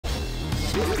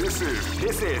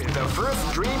This is the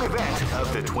first dream event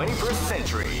of the 21st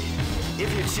century. If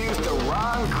you choose the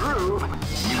wrong groove,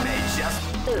 you may just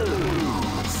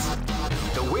lose.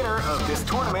 The winner of this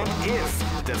tournament is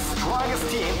the strongest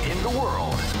team in the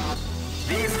world.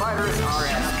 These fighters are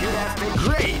as good as they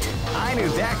great. I knew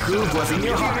that groove was in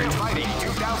your heart. Fighting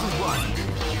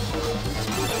 2001.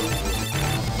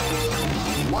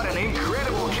 What an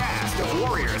incredible cast of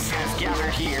warriors has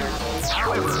gathered here.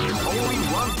 However, only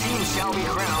one team shall be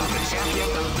crowned the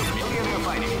champion of the Millionaire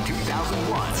Fighting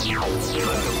 2001. But the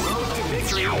road to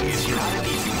victory is not an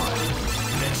easy one.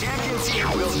 The champion team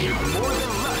will need more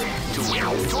than luck to win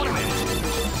this tournament.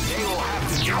 They will have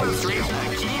to demonstrate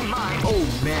a keen mind. Oh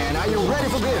man, are you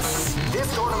ready for this? This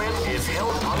tournament is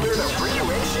held under the free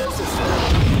ratio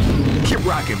system. Keep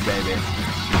rocking, baby.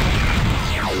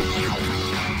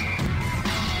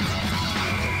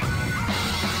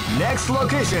 Next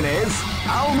location is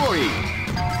Aomori.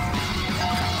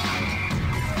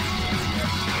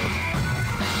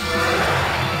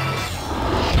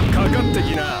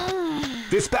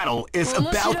 This battle is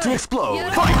about to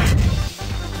explode. Fight!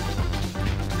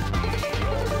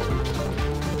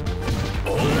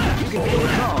 You can feel the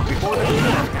calm before the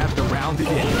storm as the round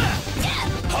begins.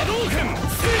 Hadouken!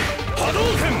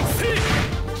 Hadouken!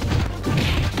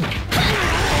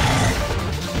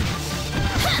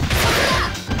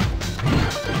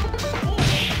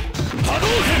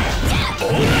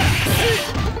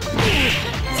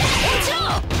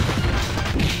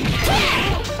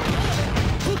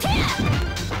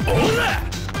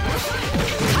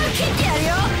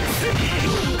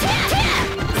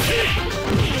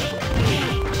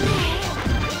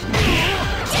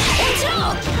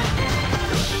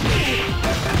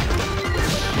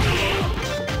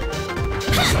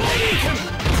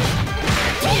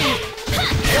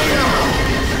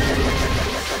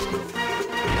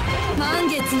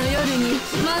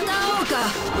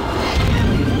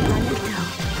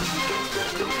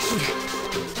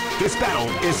 This battle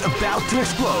is about to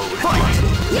explode. Fight!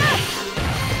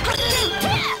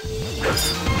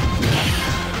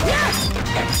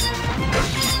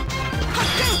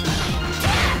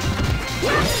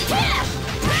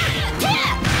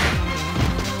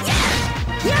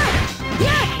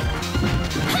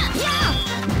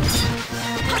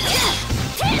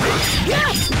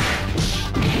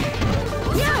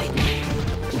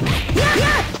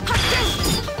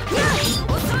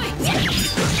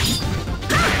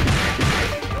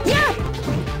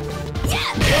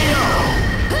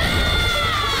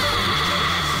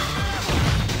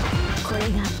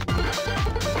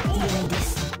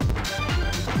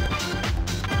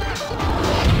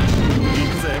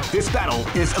 This battle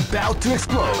is about to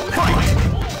explode. Fight!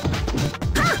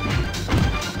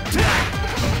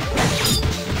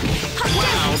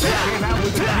 Wow, they came out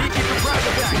with a unique surprise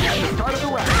attack at the start of the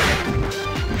round.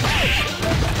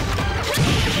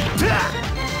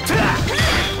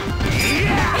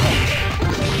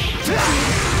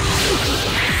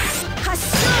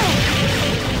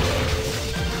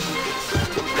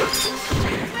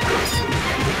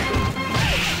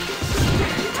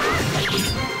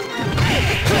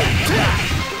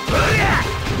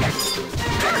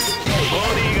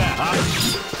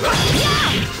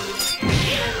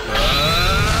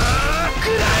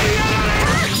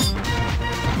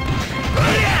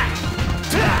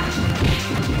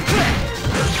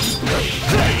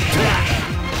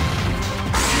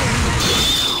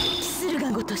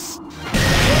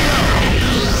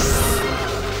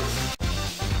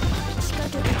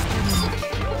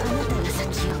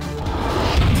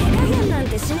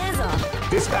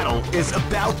 This battle is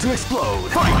about to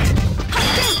explode. Fight!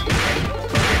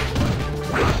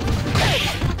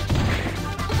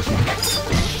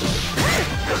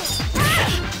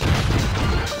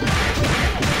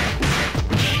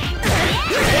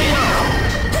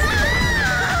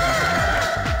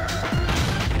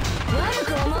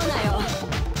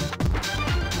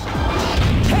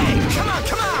 Hey, come on,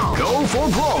 come on! Go for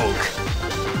broke!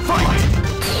 Fight!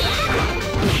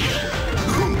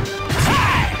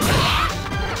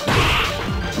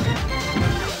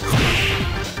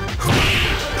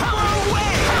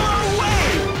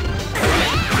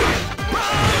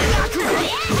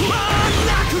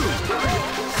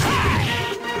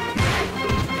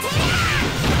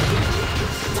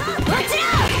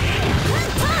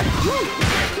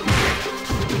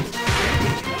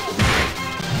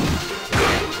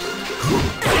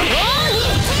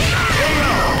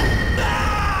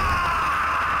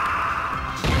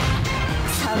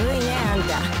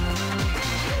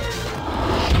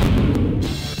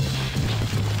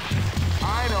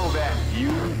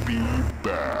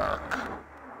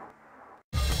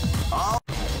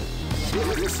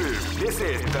 This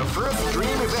is the first dream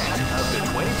event of the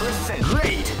 21st century.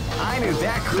 Great! I knew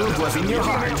that groove was in your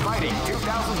heart. Fighting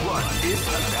 2001 is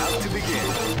about to begin.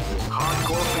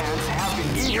 Hardcore fans have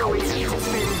been eagerly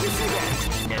anticipating this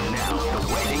event, and now the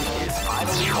waiting is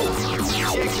finally over.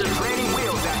 Check your training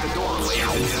wheels at the door, ladies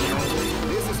and gentlemen.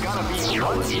 This is gonna be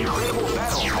one incredible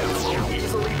battle that will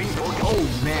easily be forgotten. Oh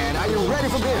man, are you ready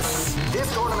for this? This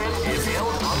tournament is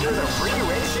held under the free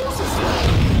ratio system.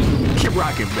 Keep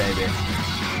rocking, baby.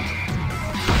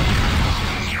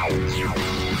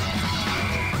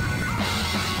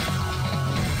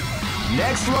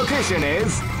 Next location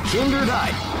is Kindred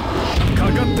Eye.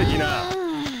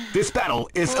 This battle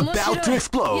is about to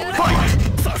explode. Fight!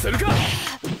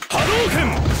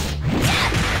 Hadouken!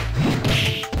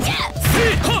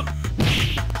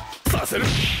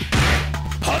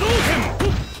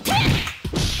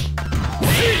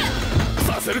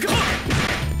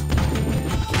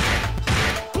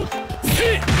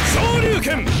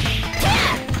 Shoryuken!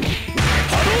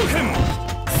 Hadouken!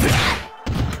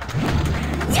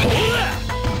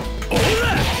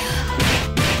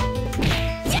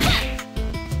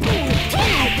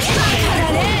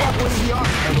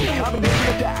 Combination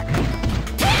attack.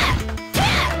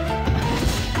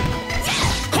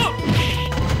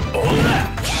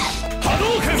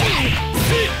 Hadouken!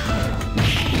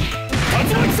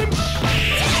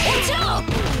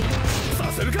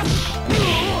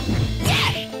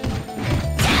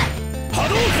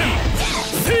 Hadouken!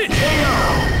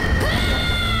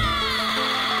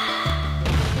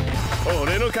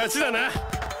 Ore no kachi da na.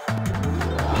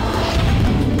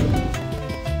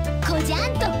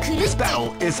 This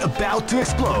battle is about to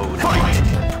explode. Fight!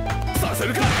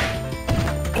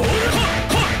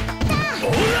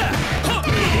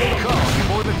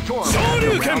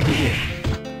 Shoryuken!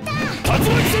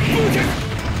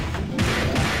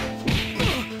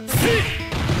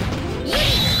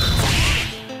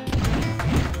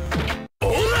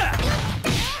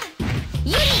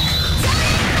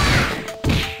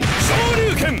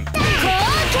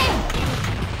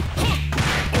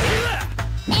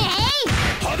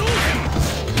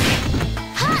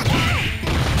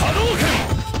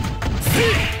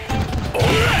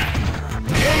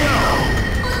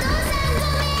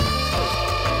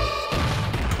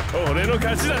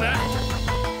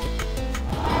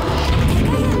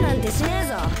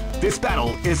 This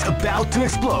battle is about to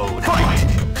explode. Fight!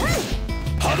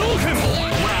 Hadouken!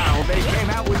 Wow, they came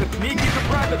out with a sneaky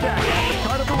surprise attack at the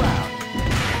start of the round.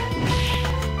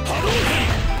 Hadouken!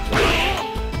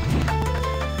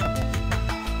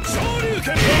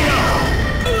 Shoryuken!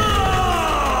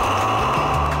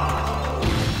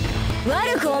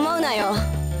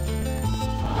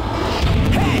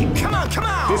 Hey, come on, come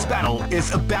on! This battle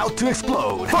is about to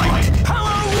explode. Fight!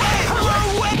 Power away! Power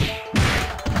away!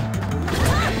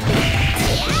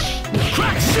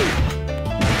 Crack shoot!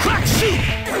 Crack shoot!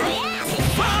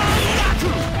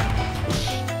 Bangaku!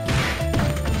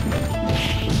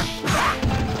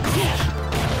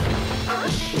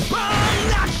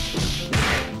 Bangaku!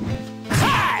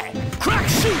 Hi! Crack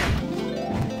shoot!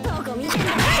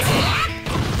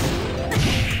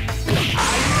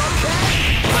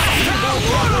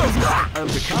 Of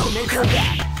the combination of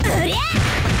that.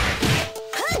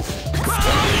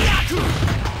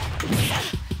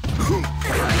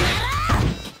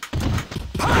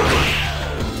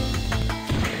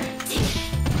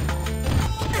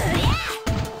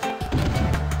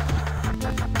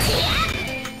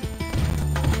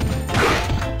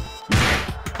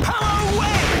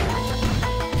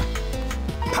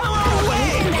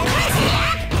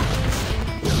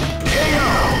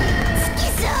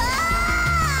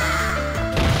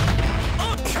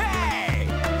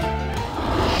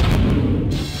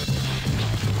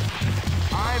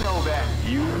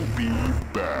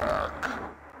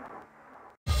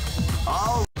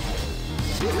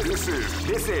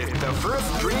 This is the first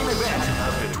dream event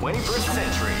of the 21st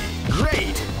century.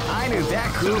 Great! I knew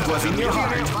that groove was in your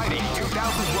heart. Fighting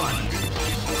 2001.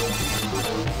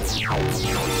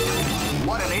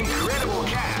 What an incredible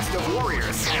cast of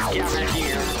warriors has gathered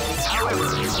here. However,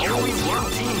 only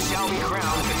one team shall be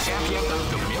crowned the champion of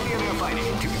the Millionaire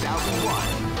Fighting 2001.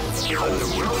 But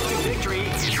the road to victory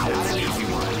is not an easy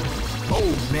one.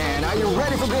 Oh man, are you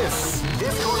ready for this?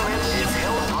 This tournament is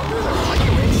held under the free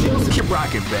ratio. Keep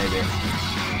rocking, baby.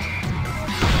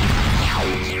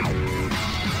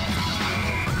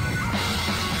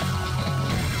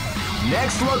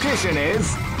 Next location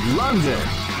is London.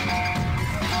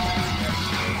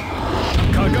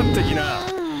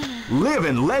 Live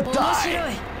and let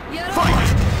die.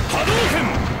 Fight! Hadouken!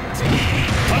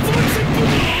 Hadouken!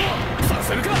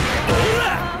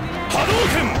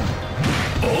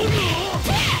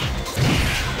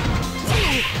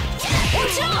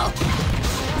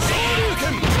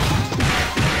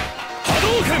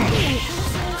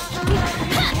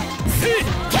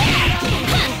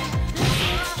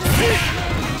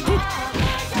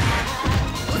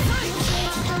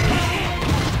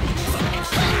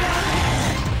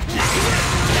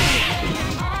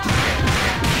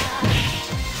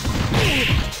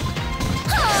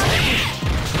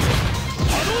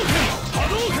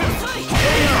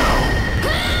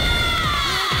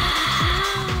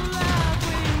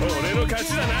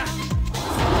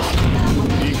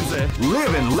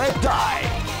 and let die.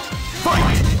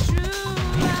 Fight!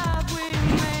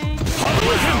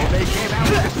 Well, they came out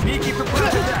with a sneaky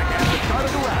surprise attack at the start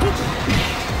of the round.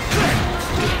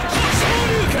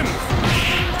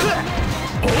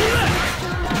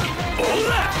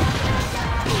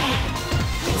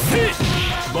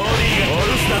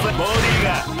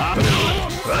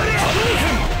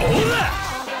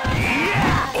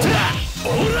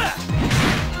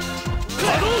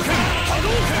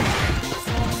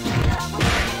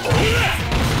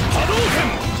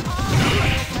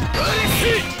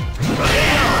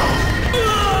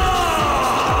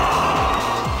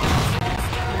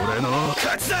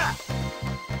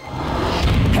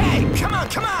 Hey, come on,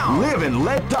 come on! Live and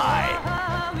let die!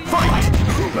 Fight!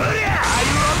 Are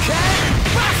you okay?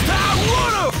 Buster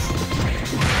Woof!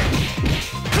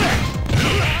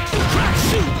 Crack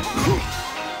shoot!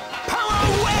 Power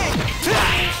wing!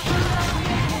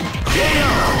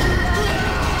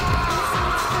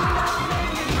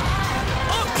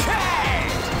 Okay!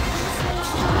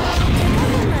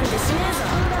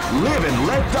 Live and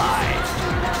let die!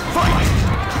 Fight!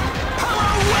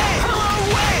 Power wing! Power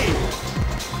wing!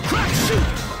 Crack shoot!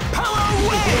 Power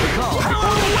wing!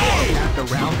 Power wing! The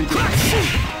round begins. Crack shoot!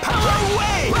 Power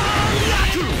wing!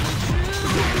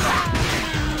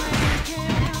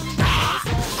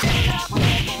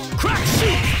 Crack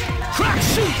shoot! Crack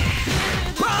shoot!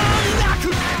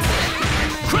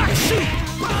 Crack shoot!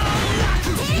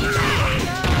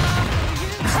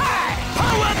 Hey!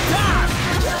 Power down!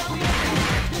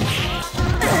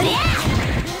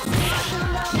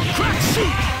 Crack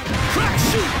shoot! Crack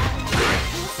shoot!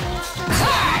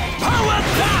 Hey! Power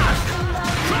down!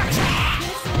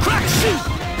 Crack shoot!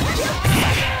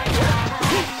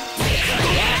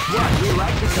 What we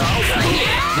like to call power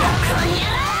wave!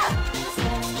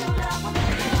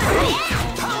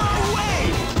 Power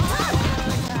wave!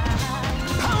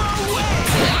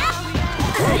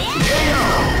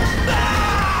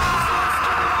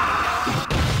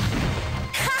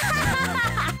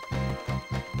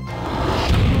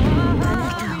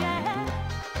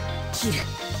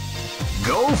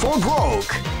 Go for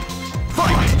broke!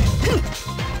 Fight!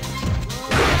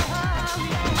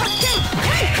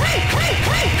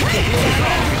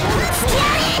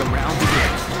 The round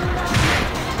begins.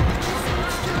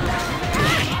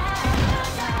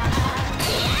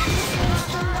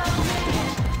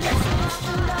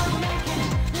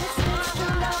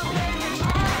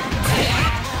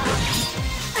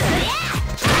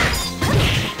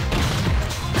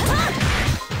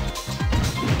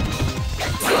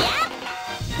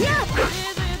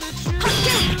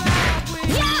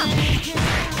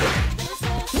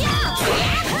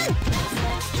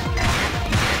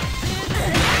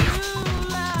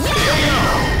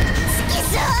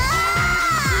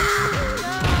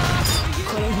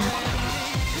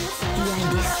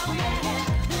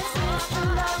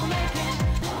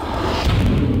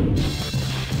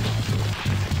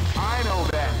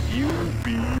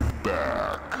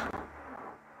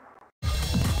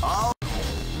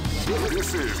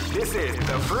 This is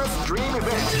the first dream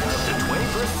event of the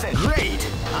 21st century. Great!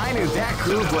 I knew that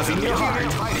groove was in your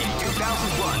heart. Fighting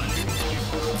 2001.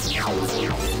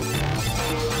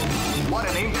 What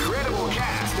an incredible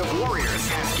cast of warriors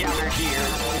has gathered here.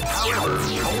 However,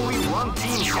 only one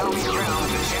team shall be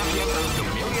crowned the champion of the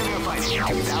Millionaire Fighting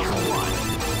 2001.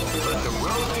 But the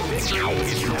road to victory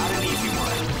is not an easy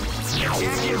one. The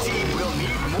champion team will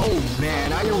need more. Oh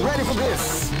man, are you ready for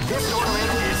this? This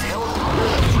tournament is held under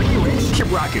the free range.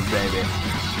 Keep rocking, baby.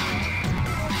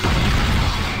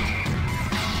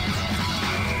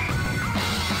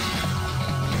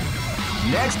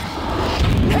 Next.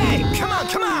 Hey, come on,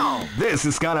 come on! This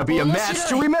is gonna be a match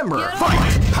to remember.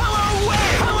 Fight! Power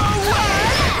wave! Power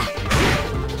wave!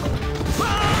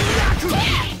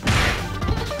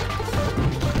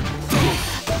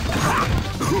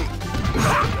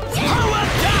 Power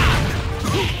down!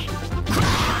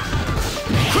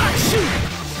 Crack shoot!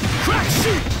 Crack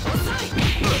shoot!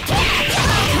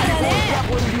 That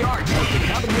was the art of the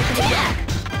combination attack.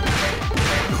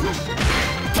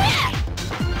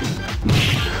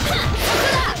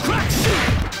 Crack shoot!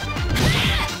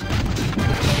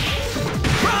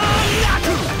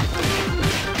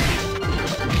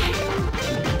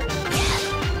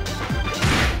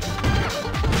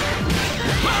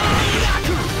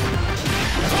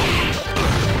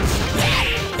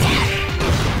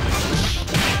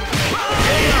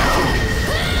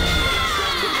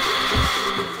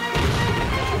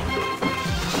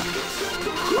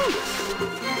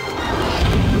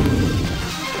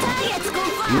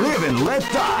 Live and let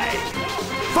die!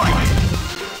 Fight!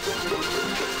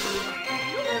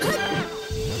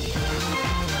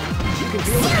 You can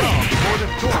feel the calm before the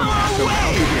storm at the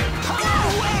round begins. Power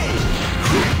wave!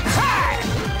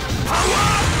 Power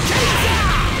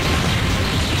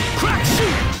crack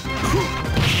shoot!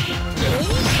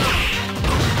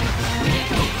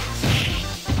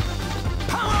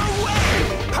 Power wave!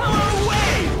 Power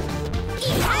wave!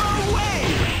 Power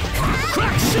wave!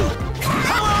 Crack shoot!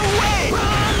 Power wave!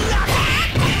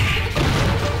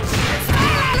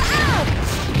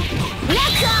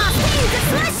 Knock off! He's a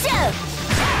slasher!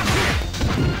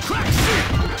 Crack shoot!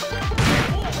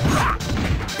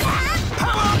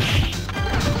 Power!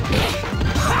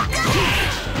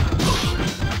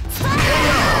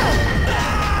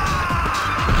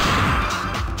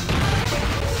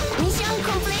 Mission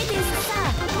completed, sir.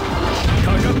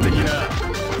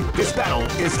 This battle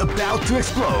is about to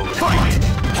explode. Fight!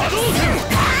 Hadouken!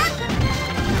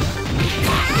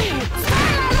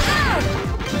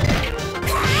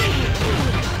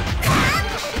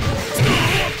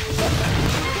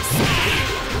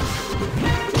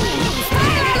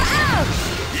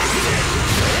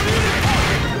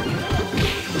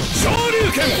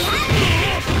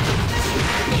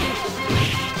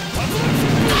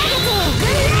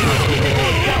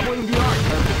 Doubling the arc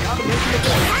of the combination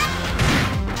attack.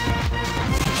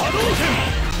 Hadouken!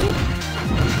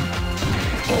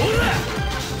 Ora!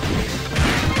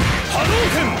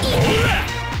 Hadouken! Ora!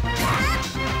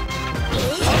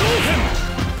 Hadouken!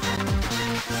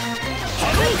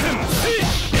 Hadouken! See!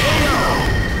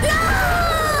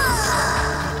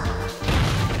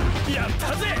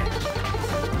 Yattaze!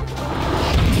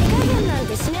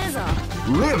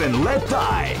 Live and let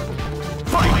die!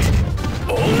 Fight!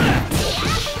 Ora!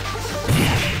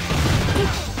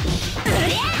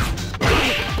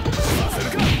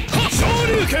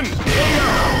 Shoryuken!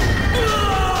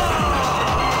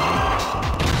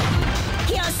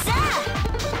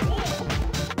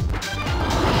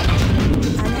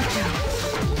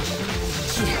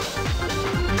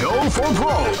 Go for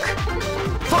broke!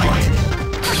 Fight!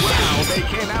 Wow, they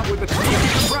came out with a sneaky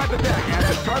surprise attack at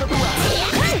the start of the round.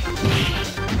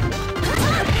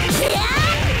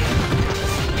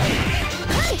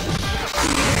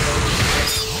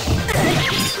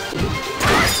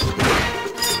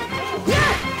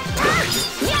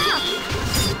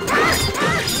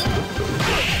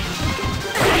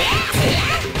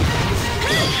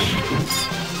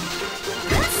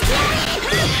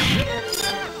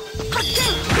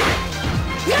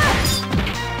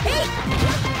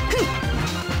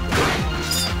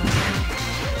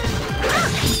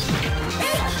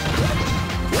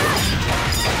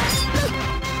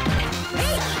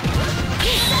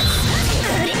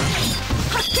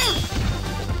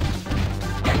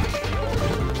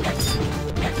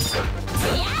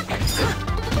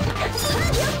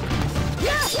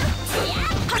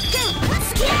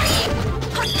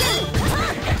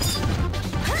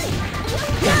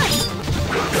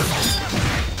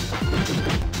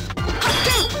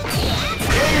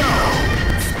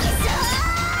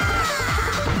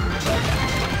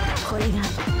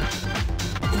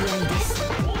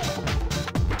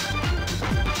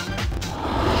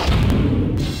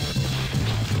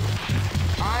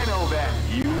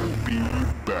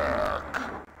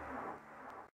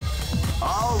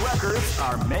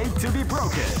 Are made to be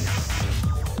broken.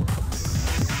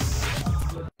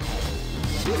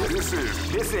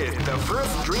 This is the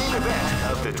first dream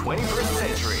event of the 21st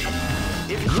century.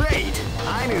 It's great!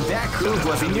 I knew that groove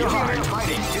was in your heart.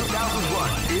 Fighting 2001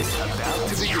 is about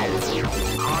to begin.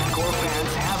 Hardcore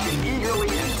fans have been eagerly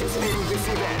anticipating this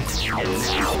event, and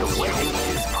now the waiting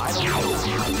is finally over.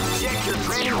 Check your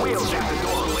training wheels at the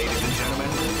door, ladies and gentlemen.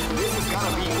 This is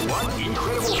gonna be one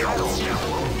incredible battle that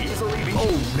won't easily be.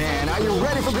 Oh man, are you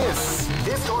ready for this?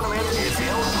 This tournament is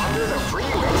held under the free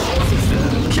ratio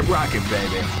system. Keep rocking,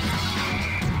 baby.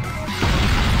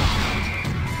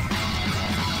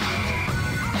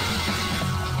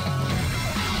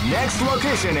 Next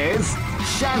location is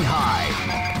Shanghai.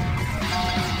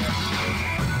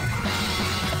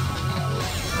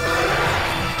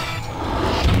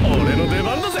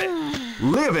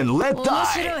 Live and let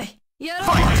die.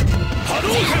 Fight!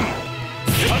 Hadouken!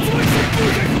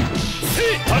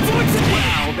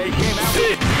 Wow, they came out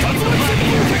with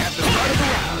at the start of the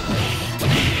round.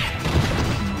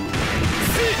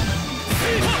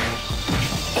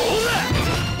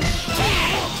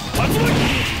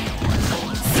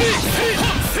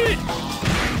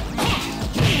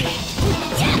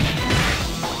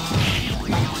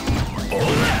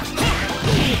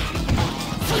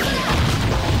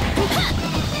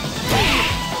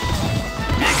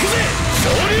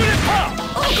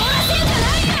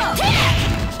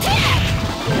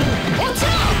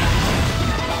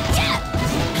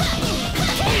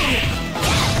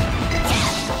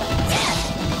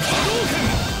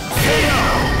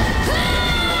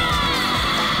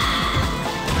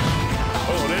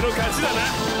 勝ちだな。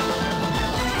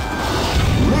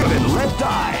 Live and let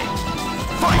die.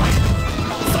 Fight.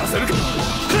 させるか。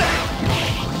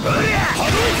波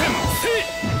動拳せい。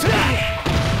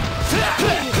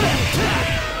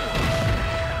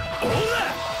おら。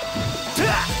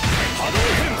波動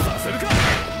拳させるか。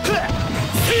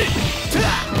せい。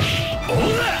お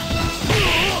ら。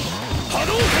波動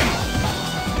拳。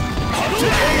波動拳。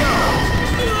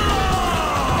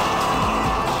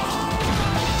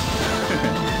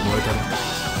燃えたな。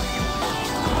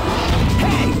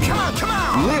 Hey, come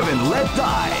on. Live and let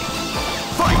die.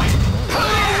 Fight.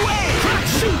 Power away. Crack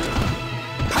shoot.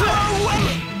 Power away.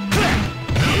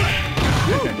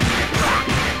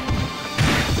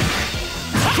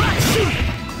 Crack shoot.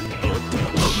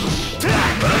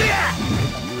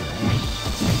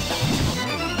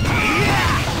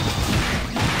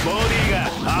 ボディが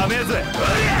はめぜ。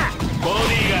ボ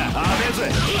ディがはめぜ。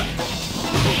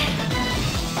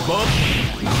ボディ。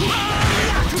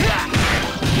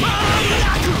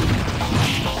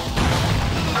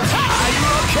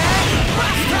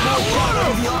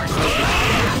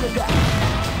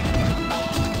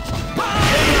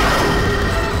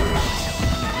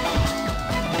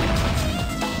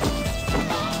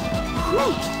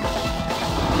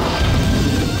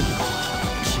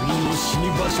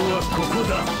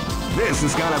 This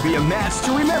is gonna be a match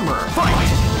to remember. Fight!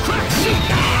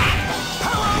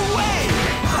 Power away!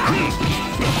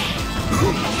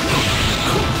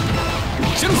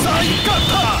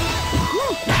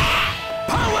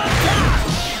 Power down!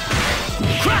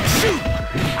 Crack shoot!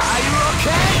 Are you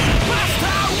okay?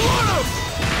 Master Wolf!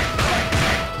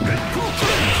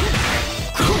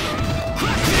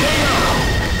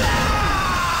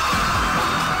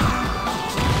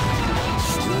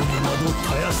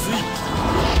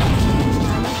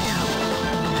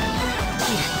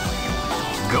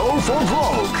 Go for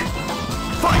broke!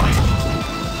 Fight!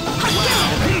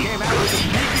 They came out with a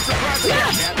sneaky surprise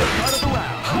at the start of the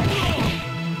round.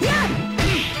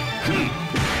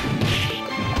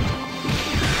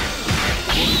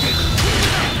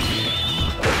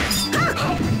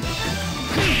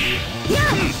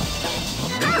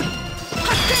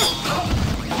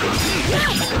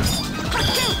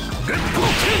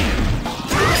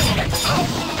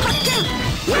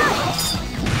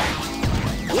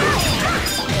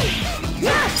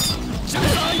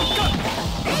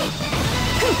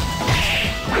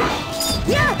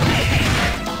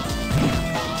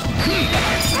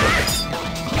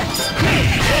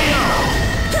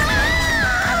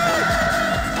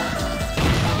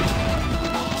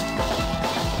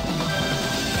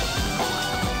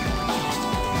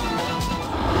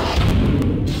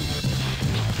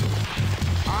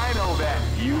 I know that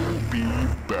you'll be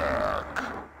back.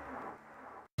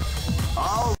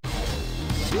 Oh,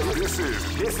 this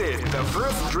is the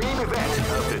first dream event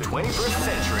of the 21st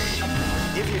century.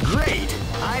 If you're great,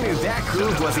 I knew that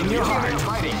groove was in your heart.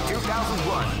 Fighting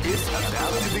 2001 is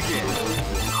about to begin.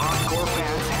 Hardcore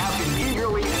fans have been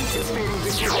eagerly anticipating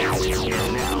this event,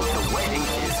 and now the waiting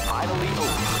is finally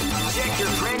over. Check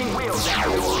your training wheels at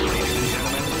the door, ladies and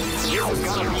gentlemen. This is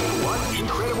gonna be one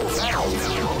incredible battle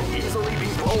that won't easily be.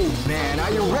 Oh man,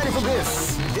 are you ready for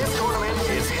this? This tournament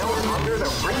is held under the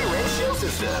free ratio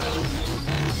system.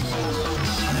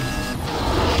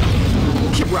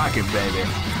 Keep rocking, baby.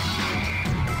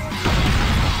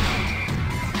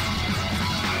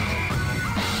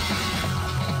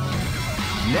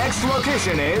 Next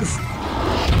location is.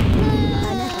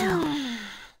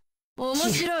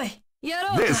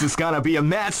 This is gonna be a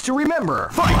match to remember.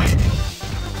 Fight!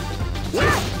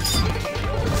 Wow,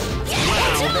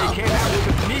 they came out with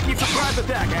a sneaky surprise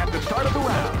attack at the start of the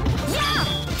round.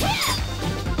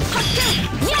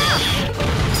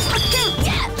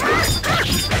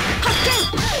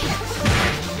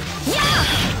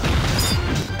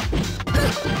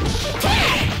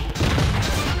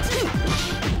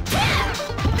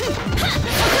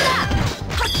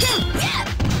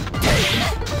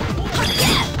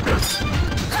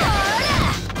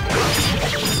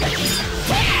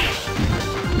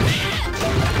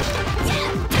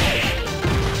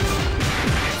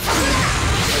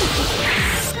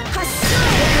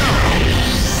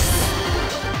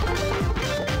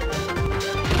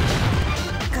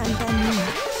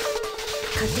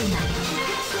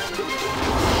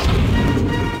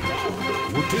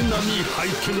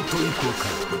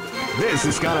 This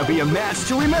is gonna be a match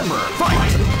to remember.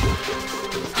 Fight!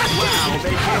 Wow, they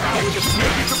came out with a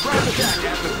sneaky surprise attack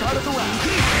at the start of the round.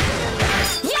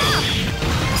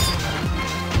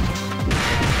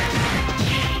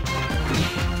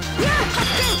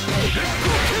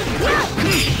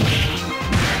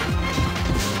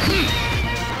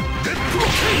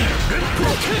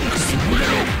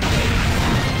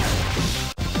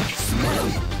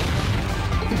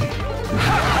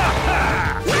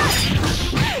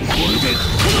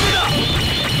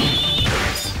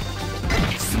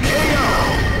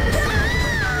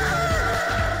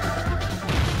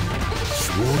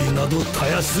 などた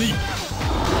やすい。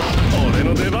俺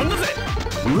の出番だぜ。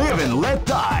 Live and let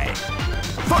die.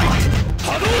 Fight!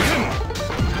 波動拳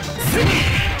セミ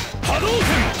波動拳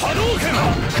波動拳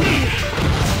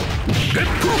烈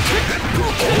風剣烈風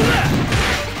剣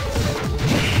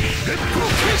烈風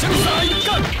剣者にさあ一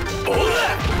貫オーラ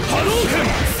波動拳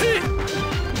セイ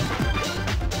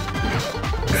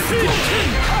セイオ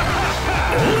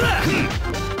ーラ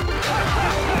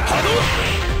波動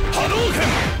拳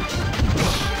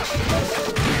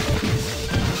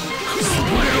絞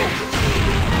れろ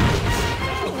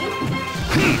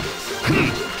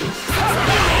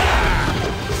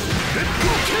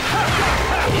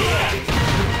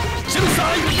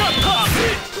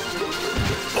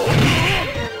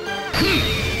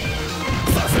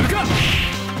させるか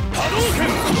波動拳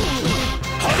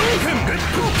波動拳烈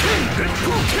風剣烈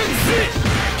風剣せ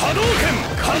波動拳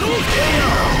波動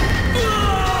拳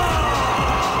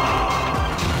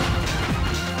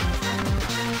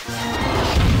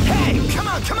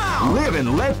Come on! Live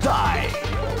and let die!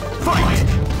 Fight!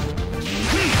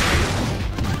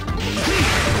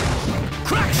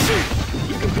 Crack shoot!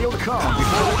 You can feel the calm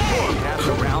before the storm as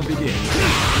the round begins.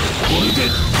 これで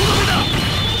とどめだ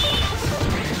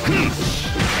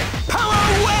Power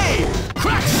wave!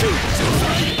 Crack shoot!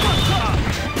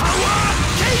 Power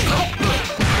game!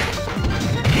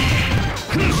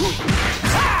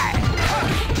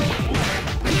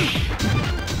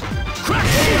 Crack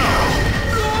shoot!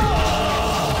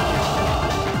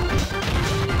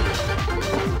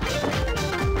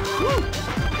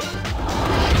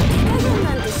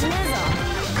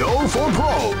 Go for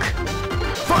broke!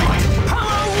 Fight!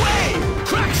 Power wave!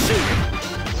 Crack shoot!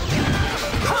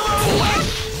 Power wave!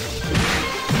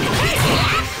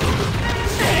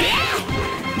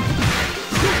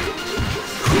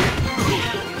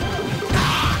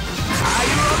 Are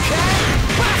you okay?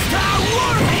 Blaster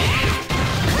warning!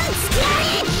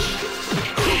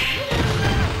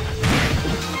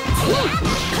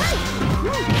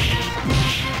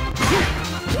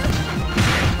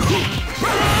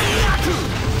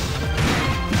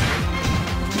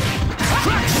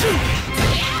 Crack shoot!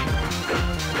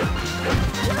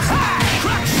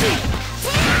 Crack shoot!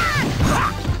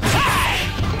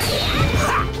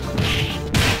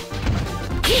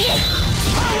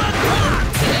 Power punch!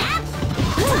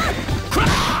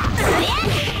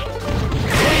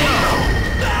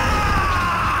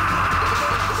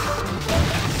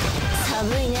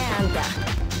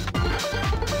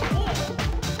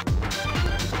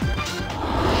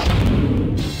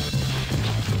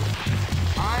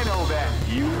 I know that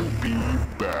you'll be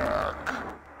back.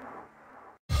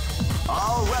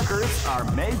 All records are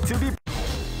made to be.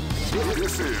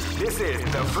 This is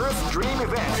the first dream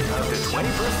event of the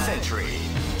 21st century.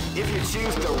 If you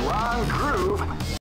choose the wrong groove,